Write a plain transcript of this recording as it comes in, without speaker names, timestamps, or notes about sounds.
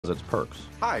its perks.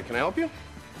 Hi, can I help you?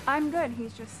 I'm good.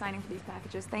 He's just signing for these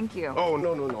packages. Thank you. Oh,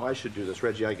 no. I should do this.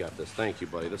 Reggie, I got this. Thank you,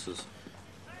 buddy. This is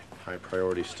high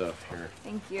priority stuff here.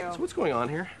 Thank you. So what's going on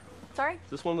here? Sorry? Is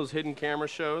this one of those hidden camera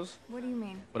shows? What do you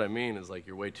mean? What I mean is, like,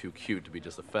 you're way too cute to be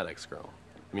just a FedEx girl.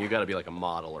 I mean, you gotta be like a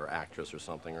model or actress or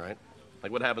something, right?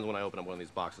 Like, what happens when I open up one of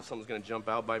these boxes? Something's gonna jump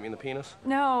out, bite me in the penis?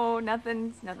 No,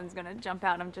 nothing's gonna jump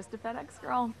out. I'm just a FedEx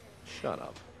girl. Shut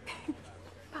up.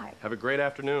 Bye. Have a great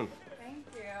afternoon. Thank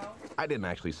you. I didn't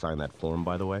actually sign that form,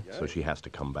 by the way, so she has to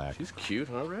come back. She's cute,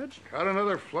 huh, Reg? Got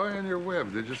another fly in your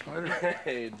web, did you, Snyder?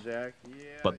 Hey, Jack. Yeah. But